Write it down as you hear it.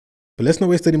But let's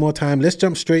not waste any more time. Let's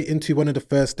jump straight into one of the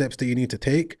first steps that you need to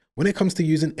take when it comes to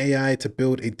using AI to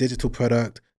build a digital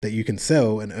product that you can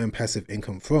sell and earn passive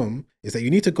income from, is that you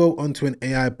need to go onto an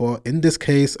AI bot. In this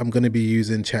case, I'm going to be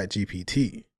using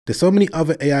ChatGPT. There's so many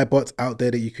other AI bots out there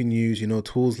that you can use,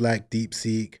 tools like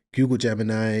DeepSeek, Google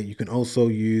Gemini. You can also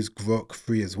use Grok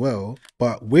 3 as well.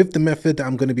 But with the method that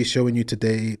I'm going to be showing you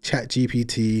today,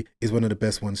 ChatGPT is one of the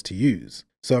best ones to use.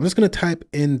 So I'm just going to type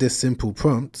in this simple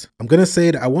prompt. I'm going to say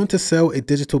that I want to sell a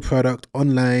digital product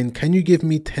online. Can you give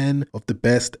me 10 of the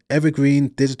best evergreen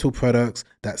digital products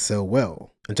that sell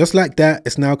well? And just like that,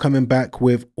 it's now coming back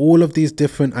with all of these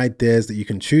different ideas that you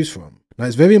can choose from. Now,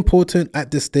 it's very important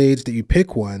at this stage that you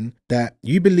pick one that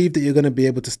you believe that you're going to be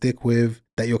able to stick with,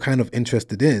 that you're kind of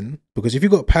interested in, because if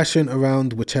you've got passion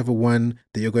around whichever one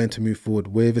that you're going to move forward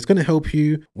with, it's going to help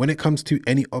you when it comes to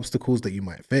any obstacles that you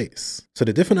might face. So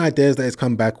the different ideas that it's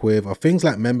come back with are things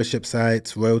like membership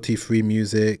sites, royalty-free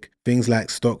music, things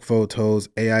like stock photos,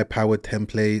 AI-powered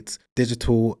templates,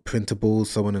 digital printables,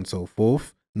 so on and so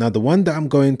forth. Now, the one that I'm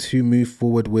going to move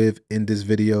forward with in this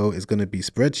video is going to be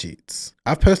spreadsheets.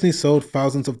 I've personally sold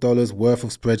thousands of dollars worth of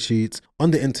spreadsheets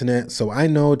on the internet, so I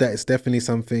know that it's definitely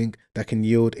something that can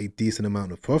yield a decent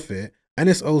amount of profit. And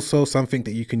it's also something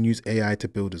that you can use AI to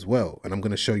build as well. And I'm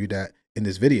going to show you that in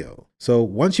this video. So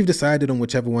once you've decided on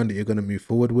whichever one that you're going to move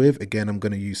forward with, again, I'm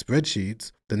going to use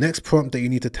spreadsheets. The next prompt that you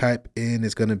need to type in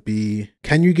is going to be,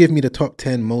 can you give me the top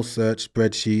 10 most searched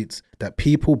spreadsheets that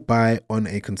people buy on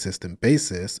a consistent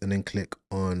basis? And then click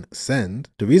on send.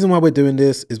 The reason why we're doing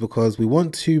this is because we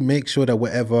want to make sure that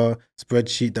whatever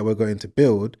spreadsheet that we're going to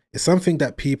build is something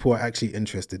that people are actually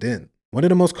interested in. One of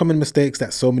the most common mistakes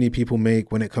that so many people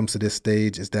make when it comes to this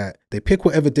stage is that they pick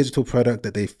whatever digital product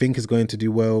that they think is going to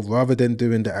do well rather than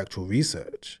doing the actual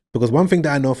research. Because one thing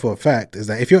that I know for a fact is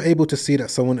that if you're able to see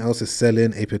that someone else is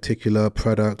selling a particular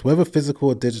product, whether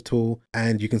physical or digital,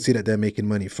 and you can see that they're making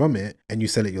money from it and you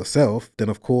sell it yourself, then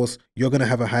of course you're going to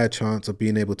have a higher chance of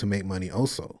being able to make money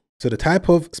also. So the type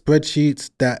of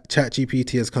spreadsheets that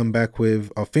ChatGPT has come back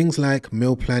with are things like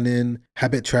meal planning,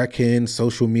 habit tracking,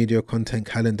 social media content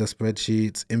calendar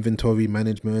spreadsheets, inventory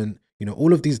management,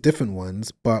 all of these different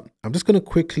ones. But I'm just going to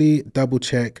quickly double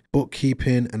check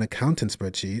bookkeeping and accounting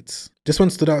spreadsheets. This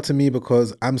one stood out to me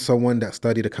because I'm someone that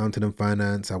studied accounting and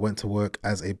finance. I went to work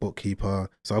as a bookkeeper,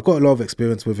 so I've got a lot of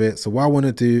experience with it. So what I want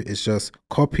to do is just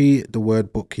copy the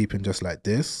word bookkeeping just like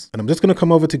this. And I'm just going to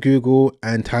come over to Google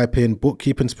and type in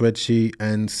bookkeeping spreadsheet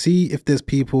and see if there's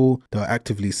people that are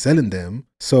actively selling them.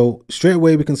 So straight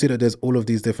away, we can see that there's all of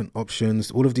these different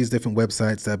options, all of these different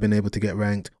websites that have been able to get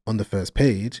ranked on the first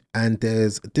page. And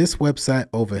there's this website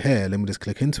over here. Let me just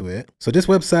click into it. So this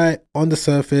website on the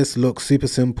surface looks super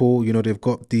simple. They've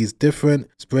got these different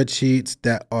spreadsheets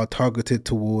that are targeted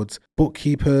towards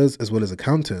bookkeepers as well as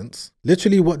accountants.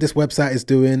 Literally what this website is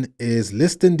doing is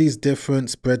listing these different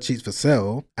spreadsheets for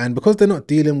sale. And because they're not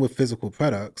dealing with physical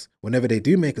products, whenever they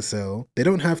do make a sale, they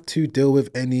don't have to deal with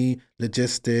any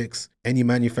logistics, any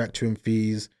manufacturing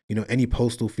fees, any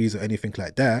postal fees or anything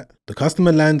like that. The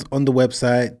customer lands on the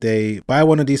website, they buy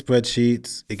one of these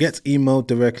spreadsheets, it gets emailed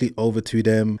directly over to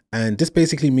them. And this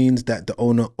basically means that the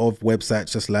owner of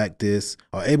websites just like this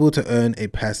are able to earn a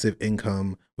passive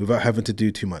income without having to do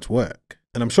too much work.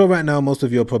 And I'm sure right now, most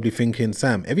of you are probably thinking,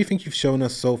 Sam, everything you've shown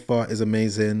us so far is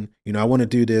amazing. I want to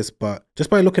do this, but just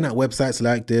by looking at websites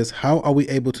like this, how are we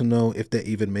able to know if they're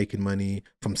even making money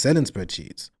from selling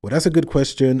spreadsheets? Well, that's a good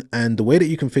question. And the way that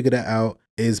you can figure that out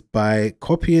is by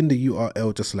copying the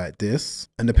URL just like this.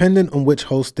 And depending on which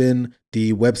hosting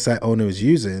the website owner is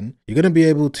using, you're going to be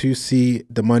able to see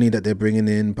the money that they're bringing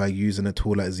in by using a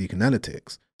tool like Zeek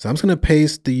Analytics. So I'm just going to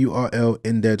paste the URL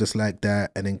in there just like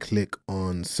that and then click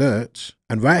on search.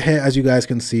 And right here, as you guys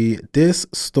can see, this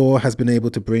store has been able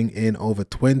to bring in over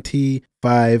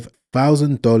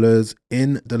 $25,000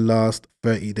 in the last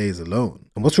 30 days alone.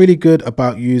 And what's really good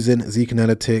about using Zeek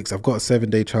Analytics, I've got a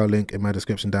 7-day trial link in my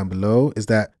description down below, is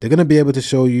that they're going to be able to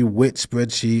show you which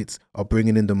spreadsheets are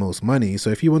bringing in the most money. So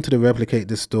if you wanted to replicate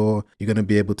this store, you're going to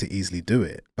be able to easily do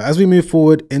it. But as we move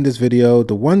forward in this video,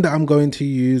 the one that I'm going to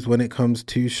use when it comes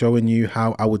to showing you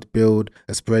how I would build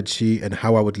a spreadsheet and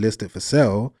how I would list it for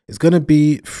sale is going to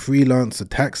be freelancer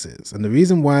taxes. And the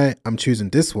reason why I'm choosing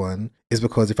this one is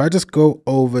because if I just go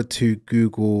over to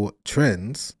Google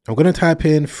Trends, I'm going to type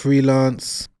in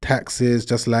freelance taxes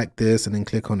just like this and then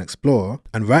click on explore.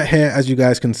 And right here, as you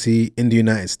guys can see in the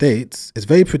United States, it's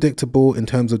very predictable in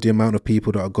terms of the amount of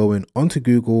people that are going onto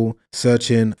Google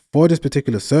searching for this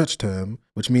particular search term,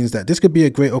 which means that this could be a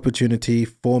great opportunity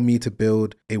for me to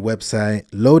build a website,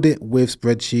 load it with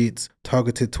spreadsheets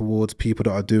targeted towards people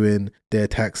that are doing their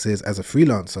taxes as a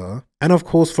freelancer. And of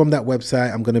course, from that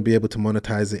website, I'm going to be able to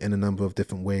monetize it in a number of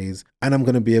different ways. And I'm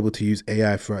going to be able to use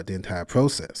AI throughout the entire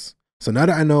process. So now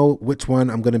that I know which one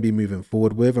I'm going to be moving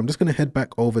forward with, I'm just going to head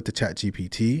back over to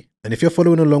ChatGPT. And if you're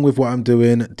following along with what I'm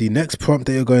doing, the next prompt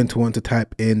that you're going to want to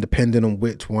type in, depending on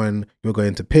which one you're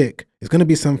going to pick, is going to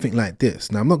be something like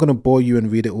this. Now, I'm not going to bore you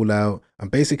and read it all out. I'm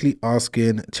basically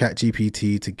asking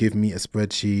ChatGPT to give me a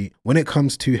spreadsheet when it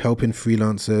comes to helping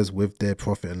freelancers with their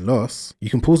profit and loss. You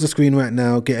can pause the screen right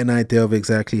now, get an idea of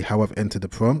exactly how I've entered the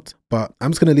prompt, but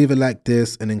I'm just going to leave it like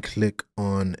this and then click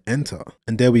on enter.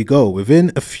 And there we go.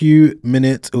 Within a few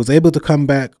minutes, it was able to come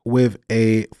back with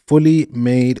a fully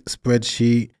made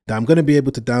spreadsheet that I'm going to be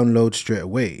able to download straight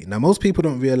away. Now, most people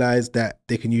don't realize that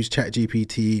they can use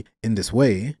ChatGPT in this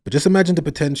way, but just imagine the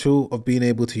potential of being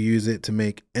able to use it to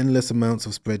make endless amounts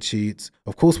of spreadsheets.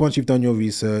 Of course, once you've done your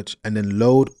research, and then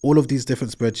load all of these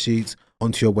different spreadsheets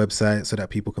onto your website so that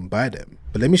people can buy them.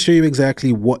 But let me show you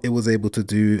exactly what it was able to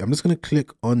do. I'm just going to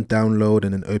click on download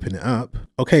and then open it up.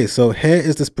 Okay, so here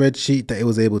is the spreadsheet that it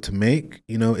was able to make.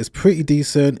 You know, it's pretty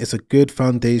decent. It's a good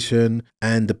foundation.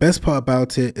 And the best part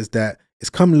about it is that it's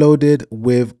come loaded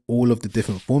with all of the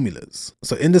different formulas.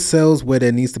 So in the cells where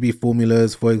there needs to be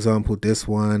formulas, for example, this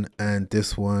one and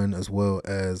this one, as well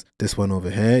as this one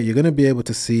over here, you're going to be able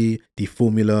to see the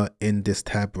formula in this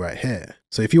tab right here.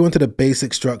 So if you wanted a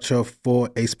basic structure for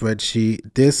a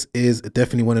spreadsheet, this is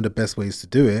definitely one of the best ways to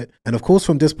do it. And of course,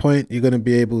 from this point, you're going to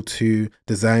be able to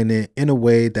design it in a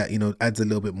way that, you know, adds a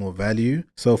little bit more value.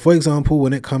 So for example,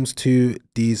 when it comes to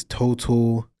these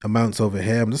total amounts over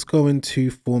here, I'm just going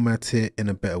to format it in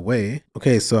a better way.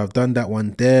 Okay, so I've done that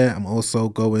one there. I'm also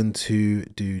going to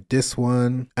do this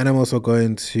one, and I'm also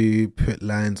going to put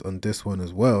lines on this one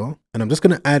as well. And I'm just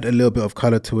going to add a little bit of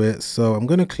color to it. So I'm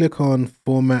going to click on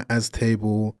format as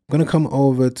table. I'm going to come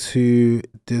over to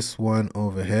this one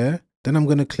over here. Then I'm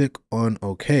going to click on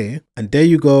OK. And there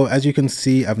you go. As you can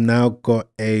see, I've now got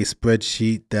a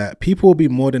spreadsheet that people will be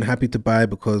more than happy to buy,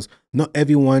 because not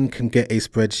everyone can get a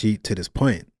spreadsheet to this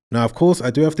point. Now, of course, I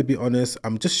do have to be honest.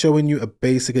 I'm just showing you a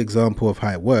basic example of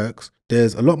how it works.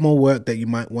 There's a lot more work that you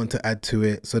might want to add to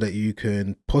it so that you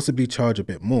can possibly charge a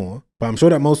bit more. But I'm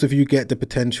sure that most of you get the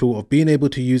potential of being able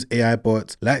to use AI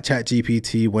bots like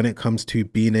ChatGPT when it comes to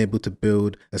being able to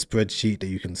build a spreadsheet that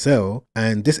you can sell.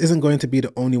 And this isn't going to be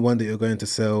the only one that you're going to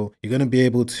sell. You're going to be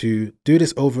able to do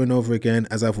this over and over again,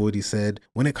 as I've already said,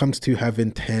 when it comes to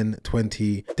having 10,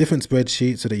 20 different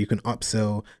spreadsheets so that you can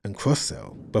upsell and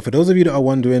cross-sell. But for those of you that are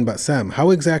wondering, but Sam, how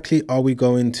exactly are we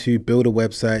going to build a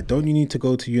website? Don't you need to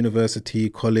go to university,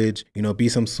 college, you know, be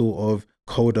some sort of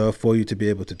coder for you to be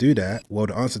able to do that? Well,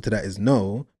 the answer to that is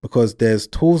no, because there's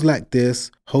tools like this,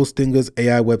 Hostinger's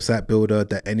AI website builder,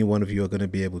 that any one of you are going to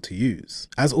be able to use.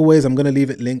 As always, I'm going to leave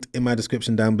it linked in my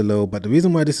description down below. But the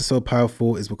reason why this is so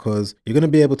powerful is because you're going to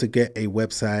be able to get a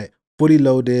website fully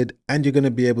loaded, and you're going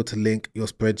to be able to link your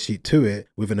spreadsheet to it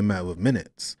within a matter of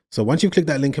minutes. So once you've clicked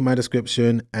that link in my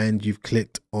description and you've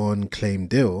clicked on claim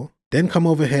deal, then come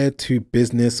over here to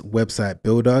Business Website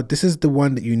Builder. This is the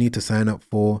one that you need to sign up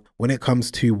for when it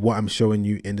comes to what I'm showing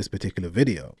you in this particular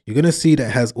video. You're going to see that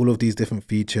it has all of these different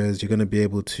features. You're going to be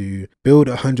able to build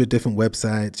 100 different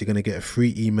websites. You're going to get a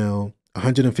free email,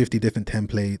 150 different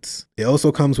templates. It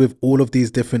also comes with all of these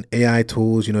different AI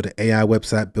tools, you know, the AI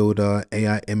website builder,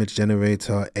 AI image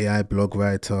generator, AI blog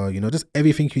writer, you know, just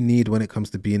everything you need when it comes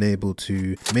to being able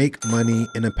to make money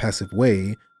in a passive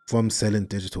way from selling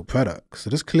digital products. So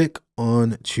just click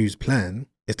on choose plan.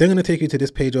 It's then going to take you to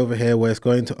this page over here where it's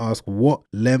going to ask, what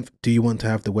length do you want to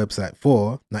have the website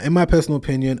for? Now, in my personal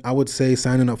opinion, I would say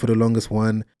signing up for the longest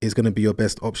one is going to be your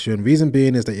best option. Reason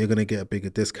being is that you're going to get a bigger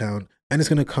discount, and it's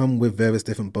going to come with various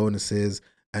different bonuses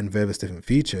and various different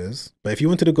features. But if you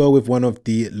wanted to go with one of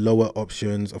the lower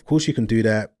options, of course you can do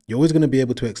that. You're always going to be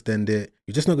able to extend it.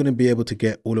 You're just not going to be able to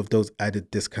get all of those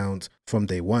added discounts from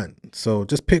day one. So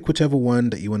just pick whichever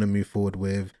one that you want to move forward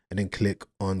with and then click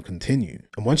on continue.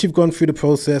 And once you've gone through the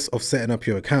process of setting up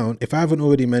your account, if I haven't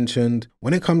already mentioned,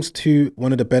 when it comes to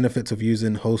one of the benefits of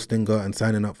using Hostinger and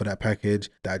signing up for that package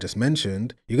that I just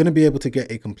mentioned, you're going to be able to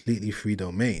get a completely free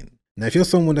domain. Now, if you're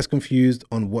someone that's confused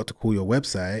on what to call your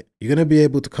website, you're going to be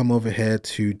able to come over here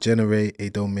to generate a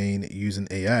domain using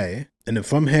AI. And then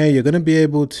from here, you're going to be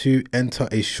able to enter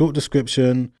a short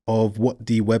description of what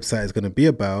the website is going to be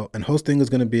about. And Hosting is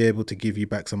going to be able to give you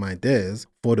back some ideas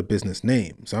for the business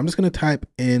name. So I'm just going to type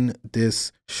in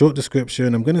this short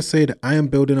description. I'm going to say that I am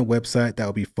building a website that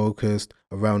will be focused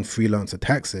around freelancer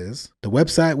taxes. The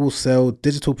website will sell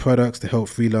digital products to help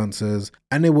freelancers,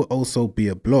 and it will also be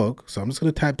a blog. So I'm just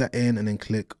going to type that in and then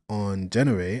click on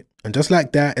generate. And just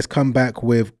like that, it's come back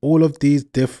with all of these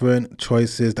different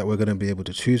choices that we're going to be able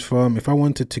to choose from. If I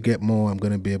wanted to get more, I'm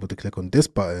going to be able to click on this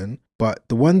button. But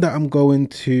the one that I'm going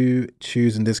to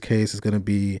choose in this case is going to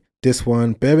be this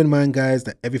one. Bear in mind, guys,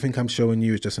 that everything I'm showing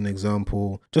you is just an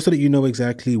example, just so that you know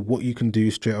exactly what you can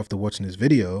do straight after watching this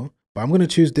video. But I'm going to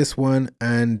choose this one,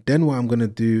 and then what I'm going to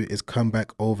do is come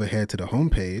back over here to the home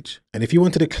page. And if you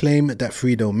wanted to claim that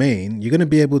free domain, you're going to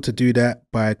be able to do that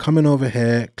by coming over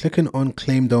here, clicking on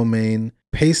claim domain,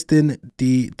 pasting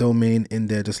the domain in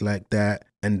there just like that,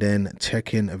 and then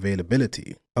checking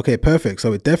availability. Okay, perfect.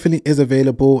 So it definitely is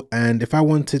available. And if I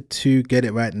wanted to get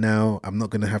it right now, I'm not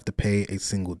going to have to pay a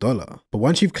single dollar. But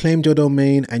once you've claimed your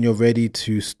domain and you're ready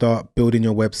to start building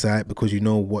your website because you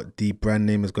know what the brand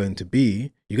name is going to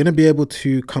be, you're going to be able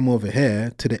to come over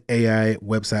here to the AI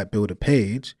website builder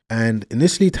page and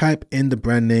initially type in the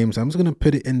brand name. So I'm just going to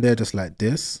put it in there just like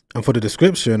this. And for the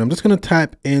description, I'm just going to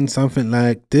type in something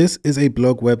like, this is a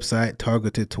blog website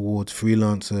targeted towards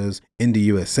freelancers in the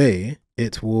USA.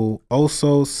 It will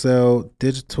also sell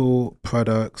digital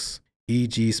products,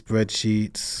 e.g.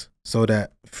 spreadsheets, so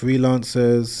that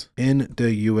freelancers in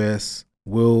the US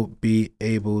will be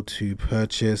able to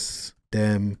purchase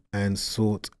them and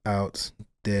sort out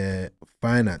their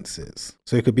finances.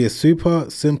 So it could be a super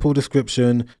simple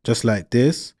description just like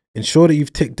this. Ensure that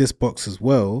you've ticked this box as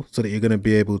well so that you're going to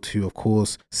be able to, of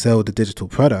course, sell the digital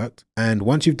product. And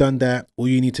once you've done that, all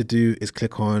you need to do is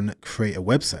click on create a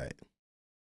website.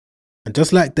 And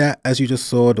just like that, as you just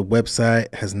saw, the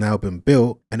website has now been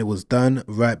built, and it was done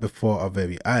right before our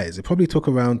very eyes. It probably took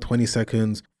around 20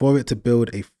 seconds for it to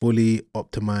build a fully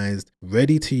optimized,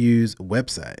 ready to use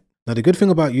website. Now, the good thing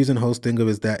about using Hostinger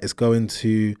is that it's going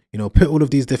to, put all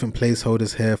of these different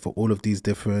placeholders here for all of these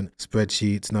different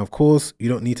spreadsheets. Now, of course, you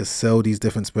don't need to sell these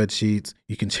different spreadsheets.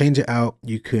 You can change it out.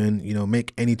 You can,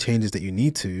 make any changes that you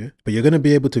need to, but you're going to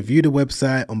be able to view the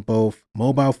website on both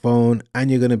mobile phone, and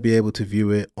you're going to be able to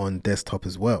view it on desktop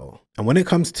as well. And when it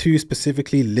comes to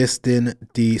specifically listing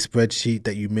the spreadsheet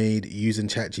that you made using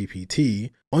ChatGPT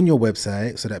on your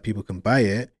website so that people can buy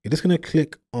it, you're just going to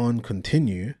click on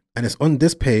continue. And it's on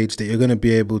this page that you're going to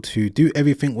be able to do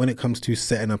everything when it comes to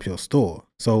setting up your store.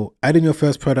 So adding your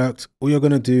first product, all you're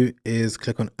going to do is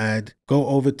click on add, go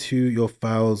over to your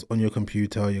files on your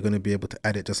computer. You're going to be able to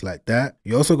add it just like that.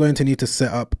 You're also going to need to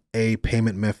set up a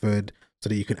payment method so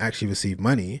that you can actually receive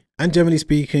money. And generally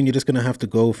speaking, you're just going to have to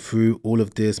go through all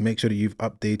of this, make sure that you've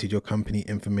updated your company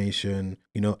information,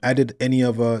 added any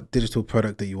other digital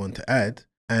product that you want to add.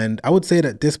 And I would say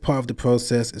that this part of the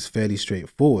process is fairly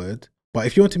straightforward. But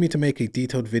if you wanted me to make a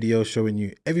detailed video showing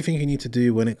you everything you need to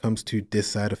do when it comes to this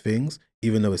side of things,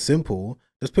 even though it's simple,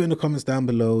 just put in the comments down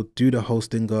below, do the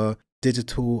Hostinger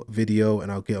digital video, and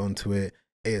I'll get onto it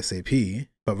ASAP.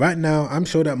 But right now, I'm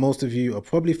sure that most of you are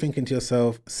probably thinking to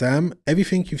yourself, Sam,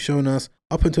 everything you've shown us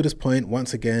up until this point,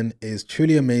 once again, is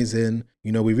truly amazing.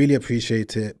 We really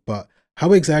appreciate it. But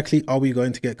how exactly are we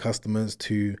going to get customers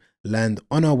to land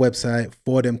on our website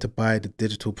for them to buy the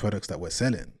digital products that we're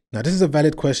selling? Now, this is a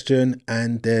valid question,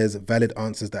 and there's valid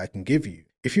answers that I can give you.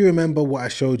 If you remember what I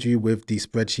showed you with the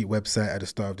spreadsheet website at the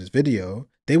start of this video,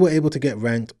 they were able to get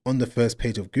ranked on the first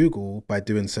page of Google by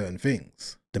doing certain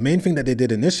things. The main thing that they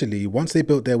did initially, once they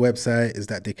built their website, is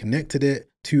that they connected it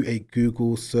to a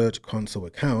Google Search Console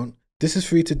account. This is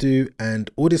free to do,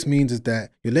 and all this means is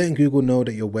that you're letting Google know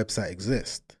that your website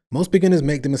exists. Most beginners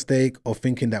make the mistake of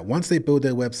thinking that once they build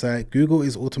their website, Google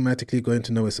is automatically going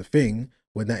to know it's a thing,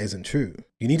 when that isn't true.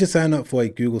 You need to sign up for a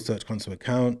Google Search Console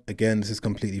account. Again, this is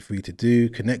completely free to do.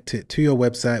 Connect it to your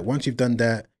website. Once you've done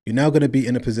that, you're now going to be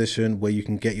in a position where you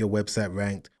can get your website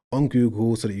ranked on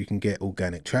Google so that you can get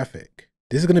organic traffic.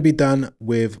 This is going to be done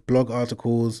with blog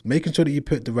articles, making sure that you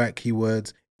put the right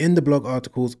keywords in the blog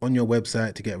articles on your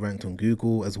website to get ranked on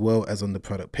Google, as well as on the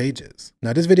product pages.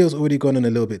 Now, this video has already gone on a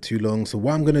little bit too long, so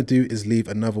what I'm going to do is leave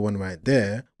another one right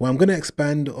there, where I'm going to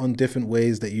expand on different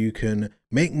ways that you can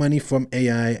make money from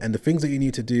AI and the things that you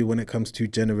need to do when it comes to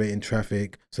generating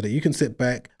traffic so that you can sit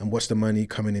back and watch the money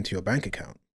coming into your bank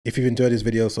account. If you've enjoyed this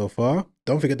video so far,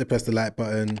 don't forget to press the like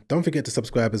button. Don't forget to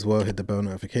subscribe as well, hit the bell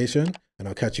notification, and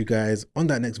I'll catch you guys on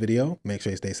that next video. Make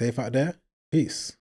sure you stay safe out there. Peace.